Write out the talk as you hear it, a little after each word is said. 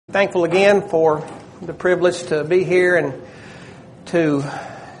Thankful again for the privilege to be here and to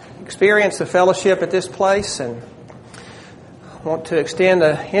experience the fellowship at this place, and I want to extend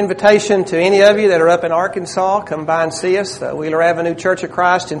an invitation to any of you that are up in Arkansas. Come by and see us, Wheeler Avenue Church of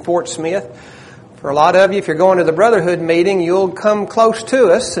Christ in Fort Smith. For a lot of you, if you're going to the Brotherhood meeting, you'll come close to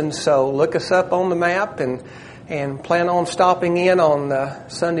us, and so look us up on the map and plan on stopping in on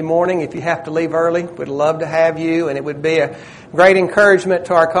Sunday morning if you have to leave early. We'd love to have you, and it would be a great encouragement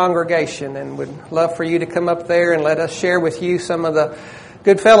to our congregation, and would love for you to come up there and let us share with you some of the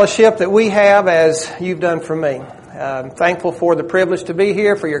good fellowship that we have as you've done for me. I'm thankful for the privilege to be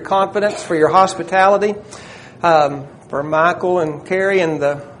here, for your confidence, for your hospitality, for Michael and Carrie and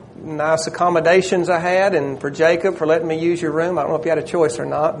the nice accommodations I had, and for Jacob for letting me use your room. I don't know if you had a choice or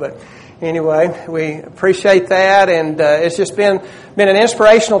not, but anyway, we appreciate that, and it's just been an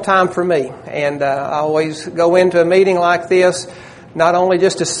inspirational time for me. And I always go into a meeting like this, not only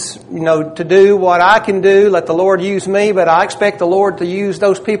just to do what I can do, let the Lord use me, but I expect the Lord to use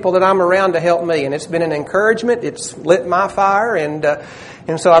those people that I'm around to help me. And it's been an encouragement. It's lit my fire,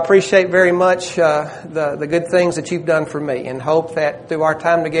 and so I appreciate very much the good things that you've done for me, and hope that through our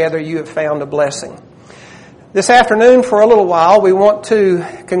time together you have found a blessing. This afternoon, for a little while, we want to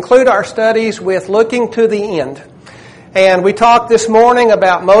conclude our studies with looking to the end. And we talked this morning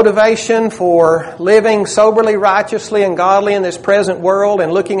about motivation for living soberly, righteously, and godly in this present world,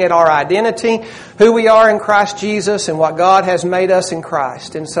 and looking at our identity, who we are in Christ Jesus, and what God has made us in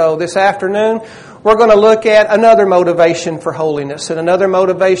Christ. And so this afternoon, we're going to look at another motivation for holiness and another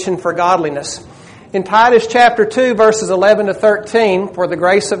motivation for godliness. In Titus chapter 2, verses 11 to 13, "For the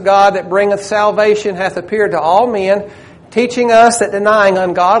grace of God that bringeth salvation hath appeared to all men, teaching us that denying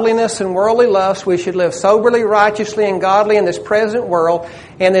ungodliness and worldly lust, we should live soberly, righteously, and godly in this present world."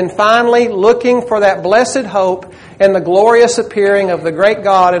 And then finally, looking for that blessed hope and the glorious appearing of the great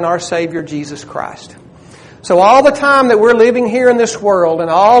God and our Savior Jesus Christ. So all the time that we're living here in this world, and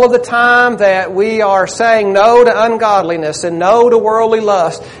all of the time that we are saying no to ungodliness and no to worldly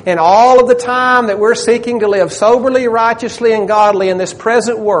lust, and all of the time that we're seeking to live soberly, righteously, and godly in this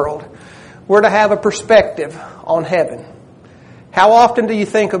present world, we're to have a perspective on heaven. How often do you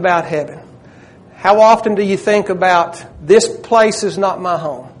think about heaven? How often do you think about, this place is not my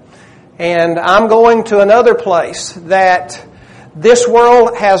home, and I'm going to another place that this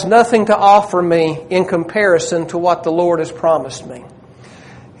world has nothing to offer me in comparison to what the Lord has promised me?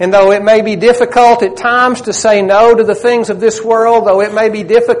 And though it may be difficult at times to say no to the things of this world, though it may be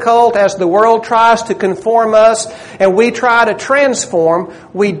difficult as the world tries to conform us and we try to transform,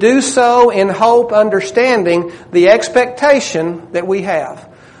 we do so in hope, understanding the expectation that we have.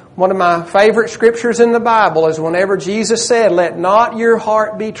 One of my favorite scriptures in the Bible is whenever Jesus said, "Let not your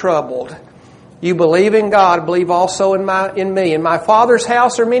heart be troubled. You believe in God, believe also in me. In my Father's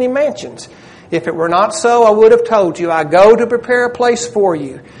house are many mansions. If it were not so, I would have told you. I go to prepare a place for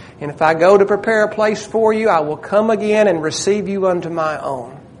you. And if I go to prepare a place for you, I will come again and receive you unto my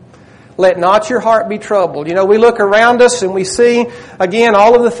own. Let not your heart be troubled." You know, we look around us and we see, again,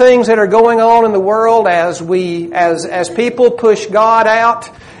 all of the things that are going on in the world as people push God out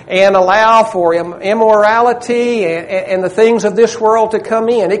and allow for immorality and the things of this world to come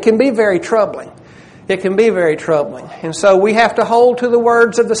in. It can be very troubling. It can be very troubling. And so we have to hold to the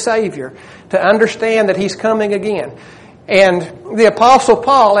words of the Savior to understand that He's coming again. And the Apostle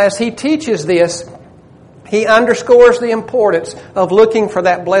Paul, as he teaches this, he underscores the importance of looking for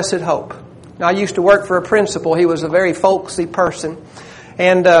that blessed hope. Now, I used to work for a principal. He was a very folksy person.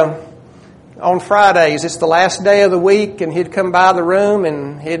 And on Fridays, it's the last day of the week, and he'd come by the room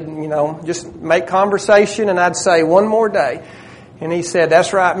and he'd, just make conversation, and I'd say, "One more day." And he said,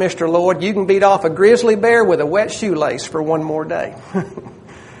 "That's right, Mr. Loyd, you can beat off a grizzly bear with a wet shoelace for one more day."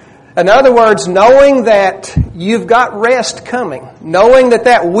 In other words, knowing that you've got rest coming, knowing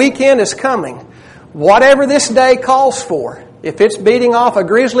that weekend is coming, whatever this day calls for, if it's beating off a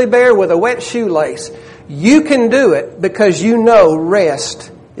grizzly bear with a wet shoelace, you can do it because you know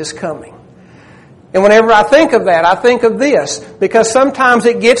rest is coming. And whenever I think of that, I think of this, because sometimes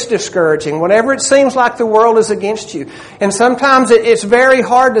it gets discouraging whenever it seems like the world is against you. And sometimes it's very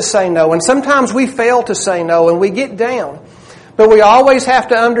hard to say no, and sometimes we fail to say no and we get down. But we always have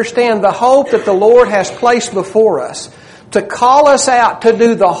to understand the hope that the Lord has placed before us to call us out to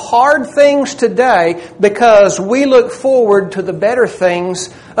do the hard things today because we look forward to the better things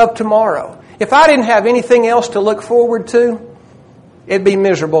of tomorrow. If I didn't have anything else to look forward to, it'd be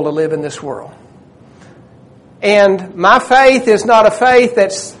miserable to live in this world. And my faith is not a faith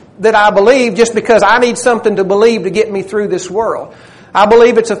that I believe just because I need something to believe to get me through this world. I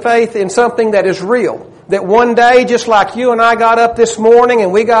believe it's a faith in something that is real, that one day, just like you and I got up this morning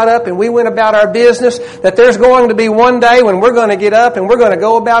and we got up and we went about our business, that there's going to be one day when we're going to get up and we're going to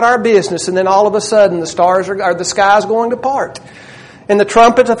go about our business, and then all of a sudden the sky's going to part. And the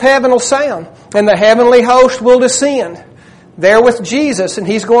trumpet of heaven will sound, and the heavenly host will descend there with Jesus, and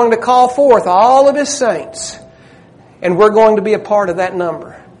He's going to call forth all of His saints, and we're going to be a part of that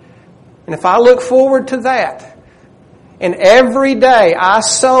number. And if I look forward to that, and every day I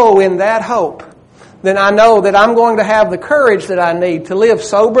sow in that hope, then I know that I'm going to have the courage that I need to live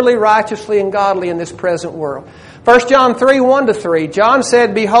soberly, righteously, and godly in this present world. 1 John 3, 1-3, John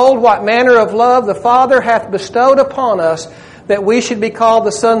said, "Behold, what manner of love the Father hath bestowed upon us, that we should be called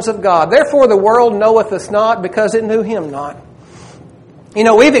the sons of God. Therefore the world knoweth us not, because it knew Him not." You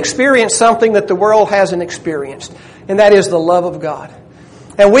know, we've experienced something that the world hasn't experienced, and that is the love of God.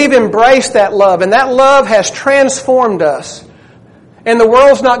 And we've embraced that love, and that love has transformed us. And the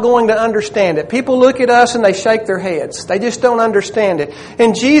world's not going to understand it. People look at us and they shake their heads. They just don't understand it.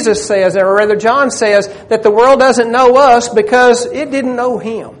 And Jesus says, or rather John says, that the world doesn't know us because it didn't know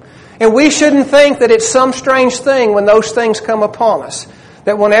Him. And we shouldn't think that it's some strange thing when those things come upon us.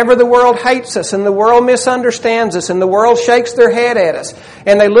 That whenever the world hates us and the world misunderstands us and the world shakes their head at us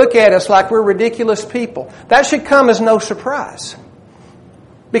and they look at us like we're ridiculous people, that should come as no surprise.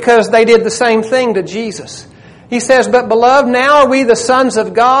 Because they did the same thing to Jesus. He says, "But beloved, now are we the sons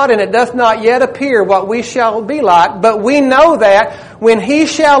of God, and it doth not yet appear what we shall be like. But we know that when He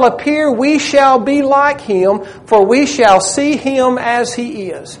shall appear, we shall be like Him, for we shall see Him as He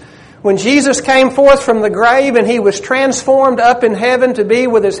is." When Jesus came forth from the grave and He was transformed up in heaven to be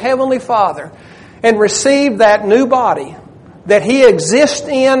with His Heavenly Father and received that new body that He exists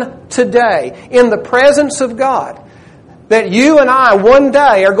in today, in the presence of God, that you and I one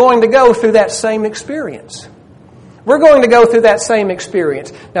day are going to go through that same experience. We're going to go through that same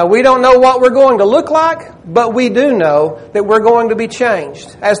experience. Now, we don't know what we're going to look like, but we do know that we're going to be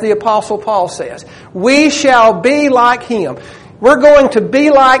changed, as the Apostle Paul says. We shall be like Him. We're going to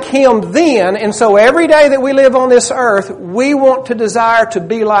be like Him then, and so every day that we live on this earth, we want to desire to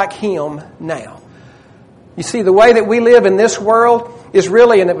be like Him now. You see, the way that we live in this world is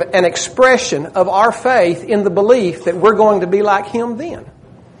really an expression of our faith in the belief that we're going to be like Him then.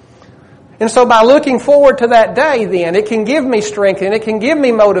 And so by looking forward to that day then, it can give me strength and it can give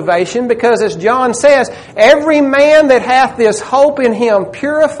me motivation, because as John says, every man that hath this hope in Him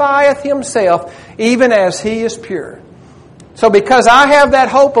purifieth himself even as he is pure. So because I have that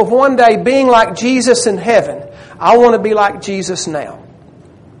hope of one day being like Jesus in heaven, I want to be like Jesus now.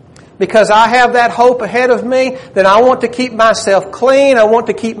 Because I have that hope ahead of me, then I want to keep myself clean, I want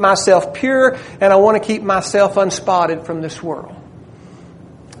to keep myself pure, and I want to keep myself unspotted from this world.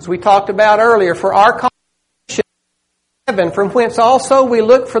 As we talked about earlier, for our consolation in heaven, from whence also we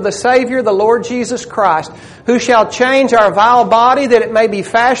look for the Savior, the Lord Jesus Christ, who shall change our vile body, that it may be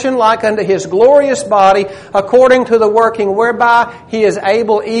fashioned like unto His glorious body, according to the working whereby He is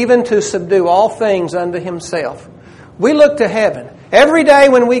able even to subdue all things unto Himself. We look to heaven. Every day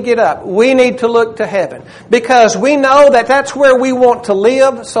when we get up, we need to look to heaven, because we know that that's where we want to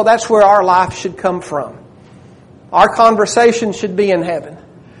live, so that's where our life should come from. Our conversation should be in heaven.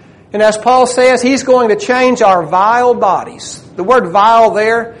 And as Paul says, He's going to change our vile bodies. The word vile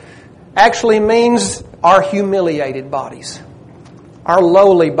there actually means our humiliated bodies. Our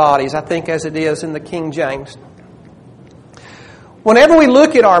lowly bodies, I think, as it is in the King James. Whenever we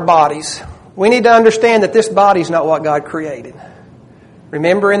look at our bodies, we need to understand that this body is not what God created.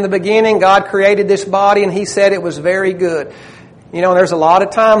 Remember, in the beginning, God created this body and He said it was very good. You know, there's a lot of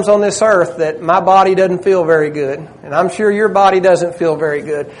times on this earth that my body doesn't feel very good. And I'm sure your body doesn't feel very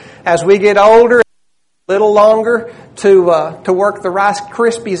good. As we get older, a little longer to work the Rice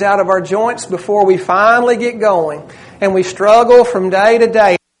Krispies out of our joints before we finally get going. And we struggle from day to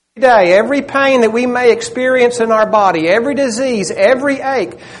day. Every day, every pain that we may experience in our body, every disease, every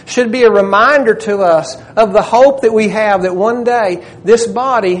ache should be a reminder to us of the hope that we have that one day this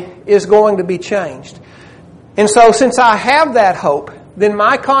body is going to be changed. And so since I have that hope, then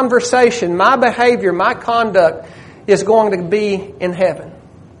my conversation, my behavior, my conduct is going to be in heaven.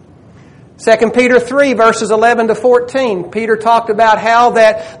 2 Peter 3, verses 11 to 14, Peter talked about how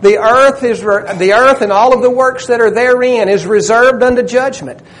that the earth and all of the works that are therein is reserved unto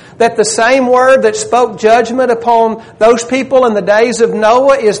judgment. That the same word that spoke judgment upon those people in the days of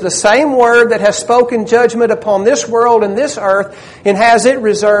Noah is the same word that has spoken judgment upon this world and this earth, and has it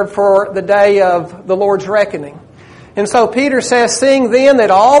reserved for the day of the Lord's reckoning. And so Peter says, seeing then that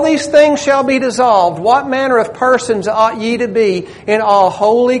all these things shall be dissolved, what manner of persons ought ye to be in all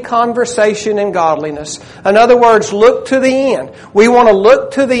holy conversation and godliness? In other words, look to the end. We want to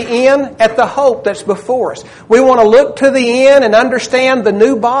look to the end at the hope that's before us. We want to look to the end and understand the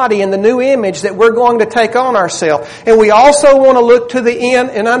new body and the new image that we're going to take on ourselves. And we also want to look to the end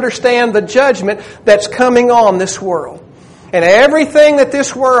and understand the judgment that's coming on this world. And everything that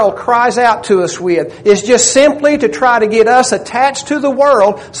this world cries out to us with is just simply to try to get us attached to the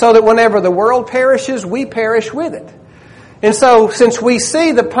world so that whenever the world perishes, we perish with it. And so since we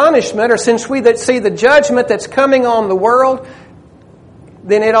see the punishment, or since we see the judgment that's coming on the world,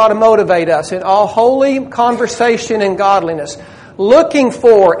 then it ought to motivate us in all holy conversation and godliness, looking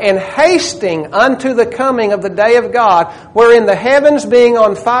for and hasting unto the coming of the day of God, wherein the heavens being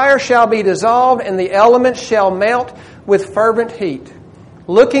on fire shall be dissolved, and the elements shall melt with fervent heat.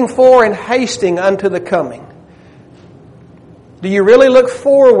 Looking for and hasting unto the coming. Do you really look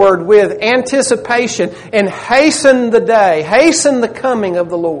forward with anticipation and hasten the day, hasten the coming of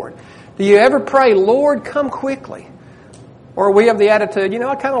the Lord? Do you ever pray, Lord, come quickly? Or we have the attitude,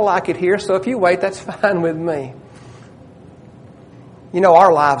 I kind of like it here, so if you wait, that's fine with me.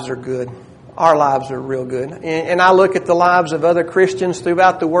 Our lives are good. Our lives are real good. And I look at the lives of other Christians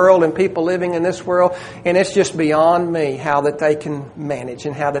throughout the world and people living in this world, and it's just beyond me how that they can manage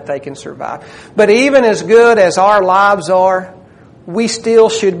and how that they can survive. But even as good as our lives are, we still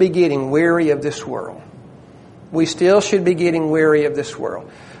should be getting weary of this world. We still should be getting weary of this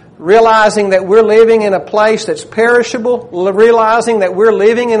world. Realizing that we're living in a place that's perishable, realizing that we're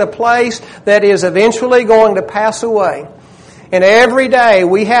living in a place that is eventually going to pass away. And every day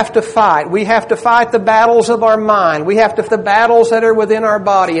we have to fight. We have to fight the battles of our mind. We have to fight the battles that are within our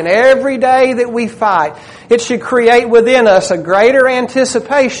body. And every day that we fight, it should create within us a greater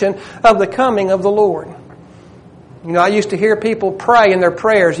anticipation of the coming of the Lord. I used to hear people pray in their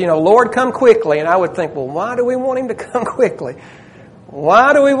prayers, Lord, come quickly. And I would think, well, why do we want Him to come quickly?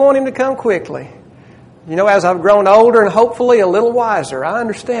 Why do we want Him to come quickly? As I've grown older and hopefully a little wiser, I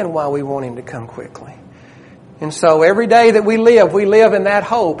understand why we want Him to come quickly. And so every day that we live in that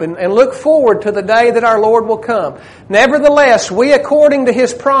hope and look forward to the day that our Lord will come. Nevertheless, we, according to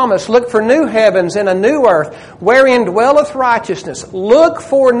His promise, look for new heavens and a new earth, wherein dwelleth righteousness. Look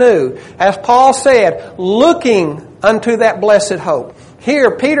for new. As Paul said, looking unto that blessed hope.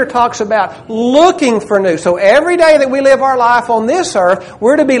 Here, Peter talks about looking for new. So every day that we live our life on this earth,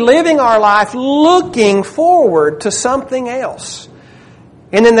 we're to be living our life looking forward to something else.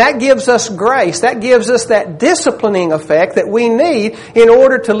 And then that gives us grace. That gives us that disciplining effect that we need in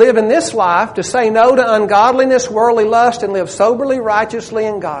order to live in this life, to say no to ungodliness, worldly lust, and live soberly, righteously,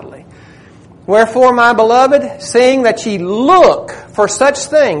 and godly. Wherefore, my beloved, seeing that ye look for such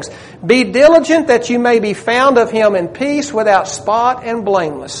things, be diligent that you may be found of Him in peace, without spot and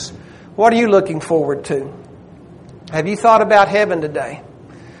blameless. What are you looking forward to? Have you thought about heaven today?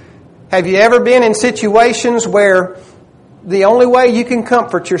 Have you ever been in situations where the only way you can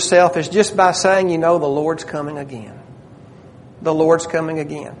comfort yourself is just by saying, the Lord's coming again. The Lord's coming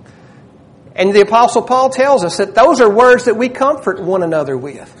again. And the Apostle Paul tells us that those are words that we comfort one another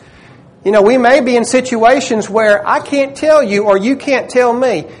with. We may be in situations where I can't tell you or you can't tell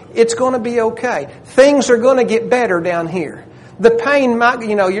me it's going to be okay. Things are going to get better down here. The pain might,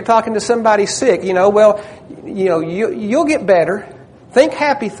 you're talking to somebody sick, you'll get better. Think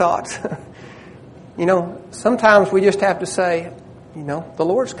happy thoughts. Sometimes we just have to say, the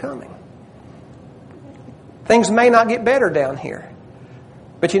Lord's coming. Things may not get better down here.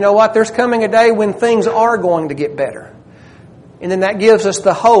 But you know what? There's coming a day when things are going to get better. And then that gives us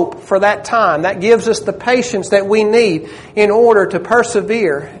the hope for that time. That gives us the patience that we need in order to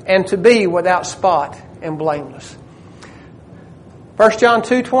persevere and to be without spot and blameless. 1 John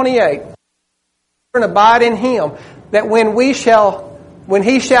 2:28. And abide in Him, that when He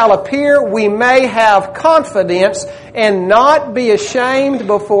shall appear, we may have confidence and not be ashamed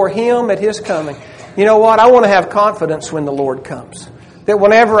before Him at His coming. You know what? I want to have confidence when the Lord comes. That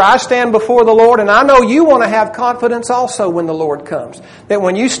whenever I stand before the Lord, and I know you want to have confidence also when the Lord comes. That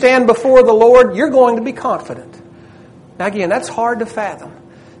when you stand before the Lord, you're going to be confident. Now again, that's hard to fathom.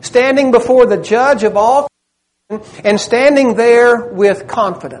 Standing before the judge of all and standing there with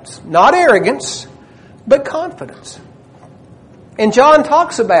confidence. Not arrogance, but confidence. And John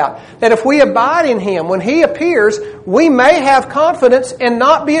talks about that if we abide in Him, when He appears, we may have confidence and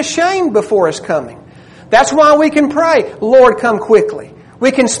not be ashamed before His coming. That's why we can pray, Lord, come quickly.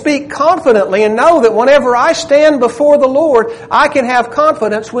 We can speak confidently and know that whenever I stand before the Lord, I can have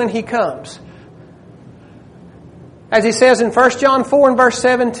confidence when He comes. As he says in 1 John 4 and verse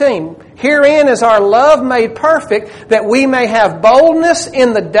 17, herein is our love made perfect, that we may have boldness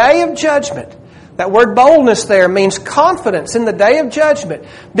in the day of judgment. That word boldness there means confidence in the day of judgment.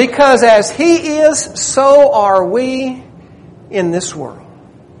 Because as He is, so are we in this world.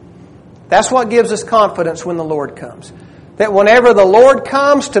 That's what gives us confidence when the Lord comes. That whenever the Lord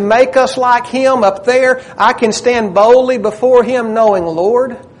comes to make us like Him up there, I can stand boldly before Him knowing,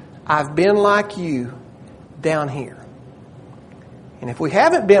 Lord, I've been like You down here. And if we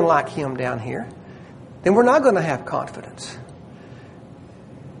haven't been like Him down here, then we're not going to have confidence.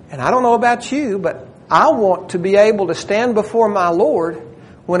 And I don't know about you, but I want to be able to stand before my Lord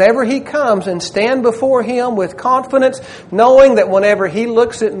whenever He comes and stand before Him with confidence, knowing that whenever He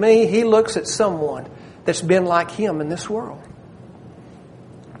looks at me, He looks at someone that's been like Him in this world.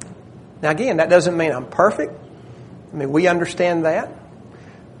 Now again, that doesn't mean I'm perfect. I mean, we understand that.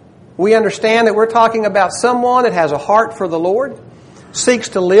 We understand that we're talking about someone that has a heart for the Lord, seeks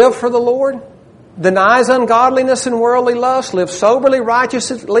to live for the Lord, denies ungodliness and worldly lust, lives soberly,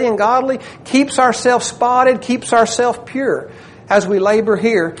 righteously, and godly, keeps ourselves spotted, keeps ourselves pure as we labor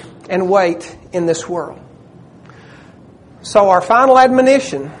here and wait in this world. So our final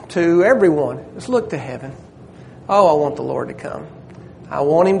admonition to everyone is look to heaven. Oh, I want the Lord to come. I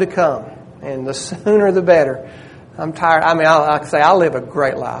want Him to come. And the sooner the better. I'm tired. I mean, I live a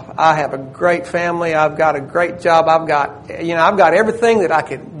great life. I have a great family. I've got a great job. I've got everything that I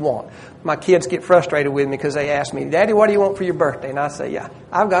could want. My kids get frustrated with me because they ask me, Daddy, what do you want for your birthday? And I say, yeah,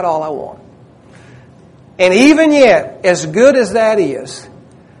 I've got all I want. And even yet, as good as that is,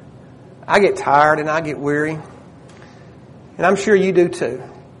 I get tired and I get weary. And I'm sure you do too.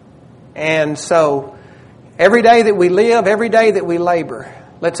 And so, every day that we live, every day that we labor,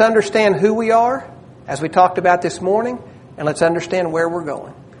 let's understand who we are, as we talked about this morning, and let's understand where we're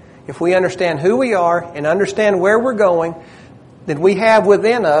going. If we understand who we are and understand where we're going, then we have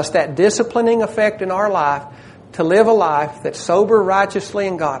within us that disciplining effect in our life to live a life that's sober, righteously,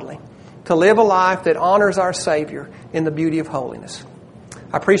 and godly. To live a life that honors our Savior in the beauty of holiness.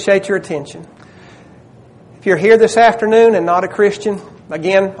 I appreciate your attention. If you're here this afternoon and not a Christian,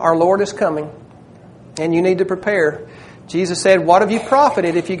 again, our Lord is coming, and you need to prepare. Jesus said, what have you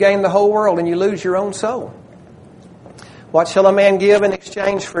profited if you gain the whole world and you lose your own soul? What shall a man give in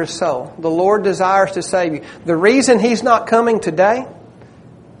exchange for his soul? The Lord desires to save you. The reason He's not coming today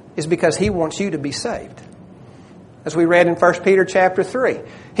is because He wants you to be saved. As we read in 1 Peter chapter 3,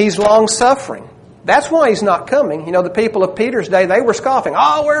 He's long-suffering. That's why He's not coming. You know, the people of Peter's day, they were scoffing.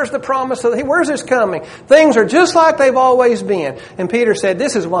 Oh, where's the promise of where's this coming? Things are just like they've always been. And Peter said,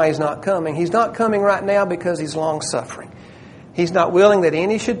 this is why He's not coming. He's not coming right now because He's long-suffering. He's not willing that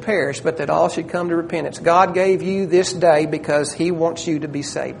any should perish, but that all should come to repentance. God gave you this day because He wants you to be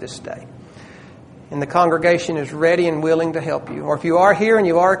saved this day. And the congregation is ready and willing to help you. Or if you are here and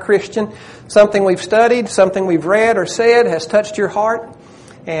you are a Christian, something we've studied, something we've read or said has touched your heart,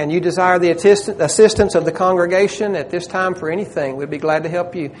 and you desire the assistance of the congregation at this time for anything, we'd be glad to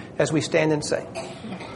help you as we stand and sing.